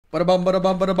Ba-da-bum,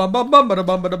 ba-da-bum, ba-da-bum, bum, bum,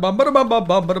 ba-da-bum, ba-da-bum, ba-da-bum, bum,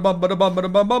 bum, ba-da-bum, ba-da-bum,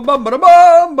 ba-da-bum, bum, bum,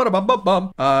 ba-da-bum, ba-da-bum, bum,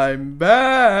 bum. I'm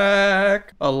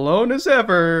back, alone as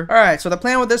ever. All right, so the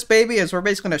plan with this baby is we're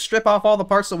basically gonna strip off all the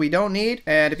parts that we don't need,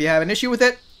 and if you have an issue with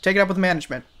it, take it up with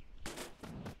management.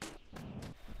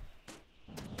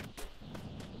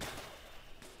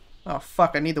 Oh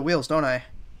fuck, I need the wheels, don't I?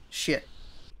 Shit.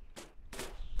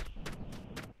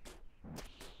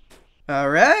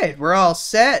 Alright, we're all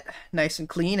set. Nice and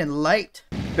clean and light.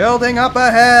 Building up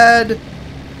ahead!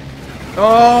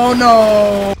 Oh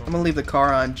no! I'm gonna leave the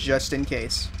car on just in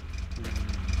case.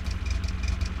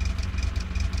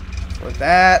 For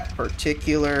that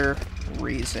particular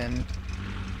reason.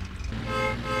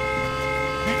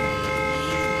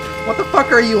 What the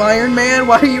fuck are you, Iron Man?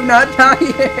 Why are you not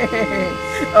dying?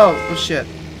 Oh shit.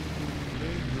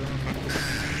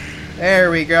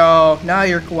 There we go. Now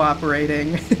you're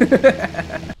cooperating.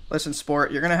 Listen,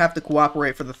 sport, you're gonna have to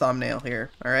cooperate for the thumbnail here,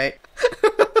 alright?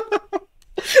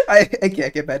 I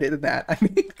can't get better than that. I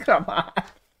mean, come on.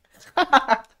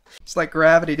 It's like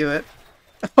gravity to it.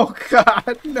 Oh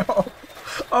god, no.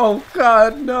 Oh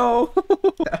god, no.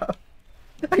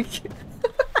 I can't.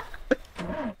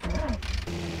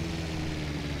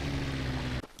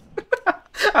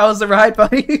 How was the ride,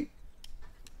 buddy?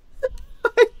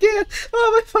 I can't.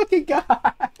 Oh my fucking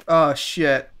god. Oh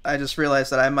shit. I just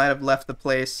realized that I might have left the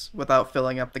place without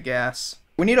filling up the gas.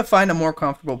 We need to find a more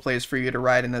comfortable place for you to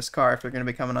ride in this car if you're going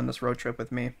to be coming on this road trip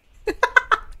with me.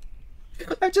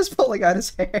 I'm just pulling out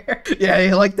his hair. Yeah,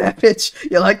 you like that,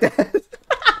 bitch? You like that?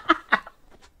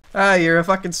 Ah, you're a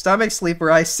fucking stomach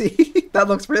sleeper, I see. That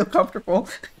looks real comfortable.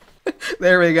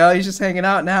 There we go. He's just hanging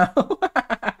out now.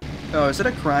 Oh, is it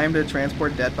a crime to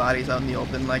transport dead bodies out in the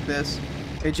open like this?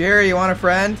 Hey, Jerry, you want a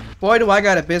friend? Boy, do I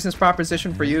got a business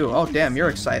proposition for you. Oh, damn, you're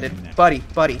excited. Buddy,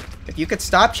 if you could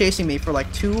stop chasing me for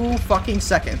like 2 fucking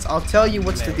seconds, I'll tell you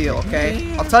what's the deal,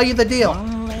 okay? I'll tell you the deal.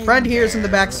 Friend here is in the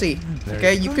back seat,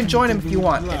 okay? You can join him if you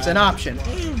want. It's an option.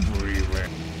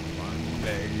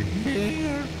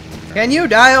 Can you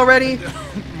die already?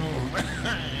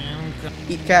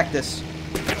 Eat cactus.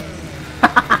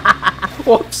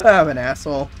 Whoops, I'm an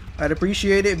asshole. I'd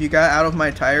appreciate it if you got out of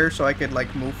my tire so I could,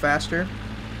 like, move faster.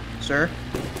 Sir?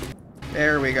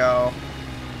 There we go.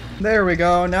 There we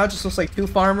go. Now it just looks like 2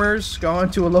 farmers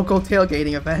going to a local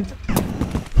tailgating event.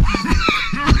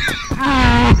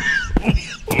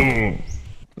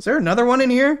 Is there another one in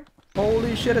here?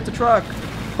 Holy shit, it's a truck.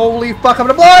 Holy fuck, I'm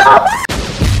gonna blow it up!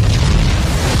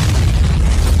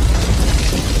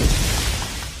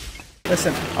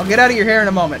 Listen, I'll get out of your hair in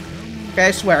a moment. Okay,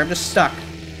 I swear, I'm just stuck.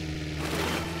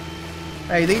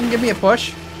 Hey, you think you can give me a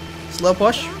push? Slow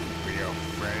push?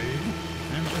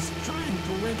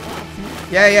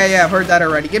 Yeah, I've heard that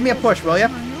already. Give me a push, will ya?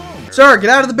 Sir, get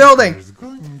out of the building!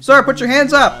 Sir, put your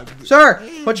hands up! Sir,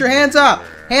 put your hands up!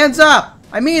 Hands up!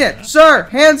 I mean it! Sir,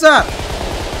 hands up!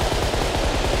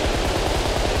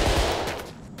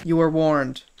 You were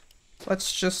warned.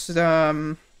 Let's just,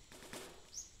 That's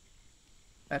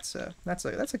a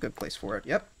good place for it.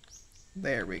 Yep.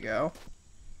 There we go.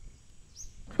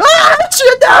 Ah!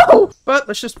 Shit, no! But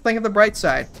let's just think of the bright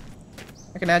side.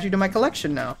 I can add you to my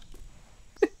collection now.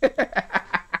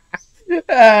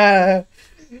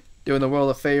 Doing the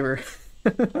world a favor.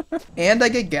 And I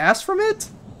get gas from it?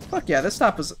 Fuck yeah, this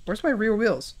stop is... Where's my rear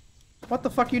wheels? What the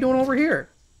fuck are you doing over here?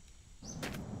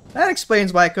 That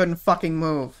explains why I couldn't fucking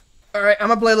move. Alright, I'm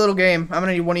gonna play a little game. I'm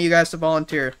gonna need one of you guys to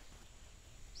volunteer.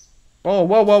 Oh,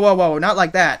 whoa, not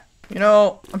like that. You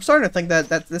know, I'm starting to think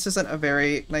that this isn't a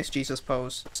very nice Jesus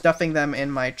pose. Stuffing them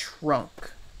in my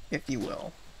trunk, if you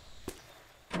will.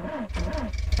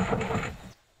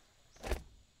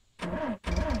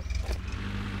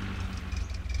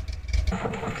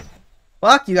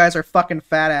 Fuck, you guys are fucking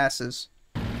fat asses.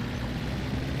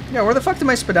 Yeah, where the fuck did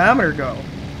my speedometer go?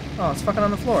 Oh, it's fucking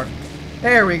on the floor.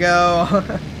 There we go.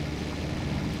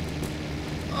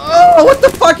 Oh, what the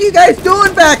fuck are you guys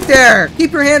doing back there?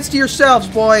 Keep your hands to yourselves,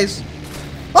 boys.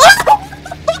 Oh!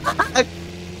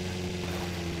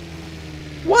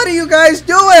 What are you guys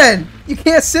doing? You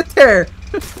can't sit there.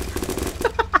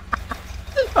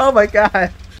 Oh my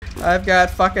god. I've got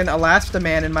fucking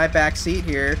Elastaman in my back seat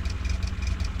here.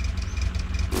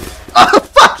 Oh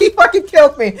fuck, he fucking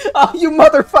killed me. Oh, you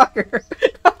motherfucker.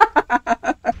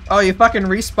 Oh, you fucking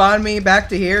respawn me back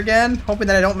to here again? Hoping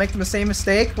that I don't make the same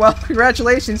mistake? Well,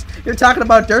 congratulations. You're talking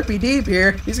about Derpy Deep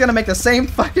here. He's gonna make the same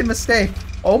fucking mistake.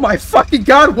 Oh my fucking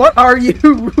god, what are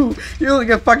you? You're like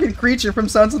a fucking creature from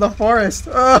Sons of the Forest.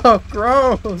 Oh,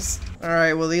 gross.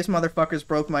 Alright, well, these motherfuckers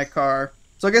broke my car.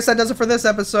 So I guess that does it for this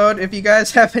episode. If you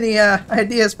guys have any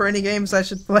ideas for any games I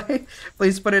should play,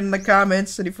 please put it in the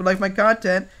comments. And if you like my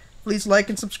content, Please like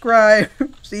and subscribe.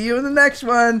 See you in the next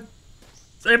one.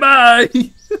 Say bye!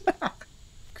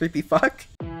 Creepy fuck.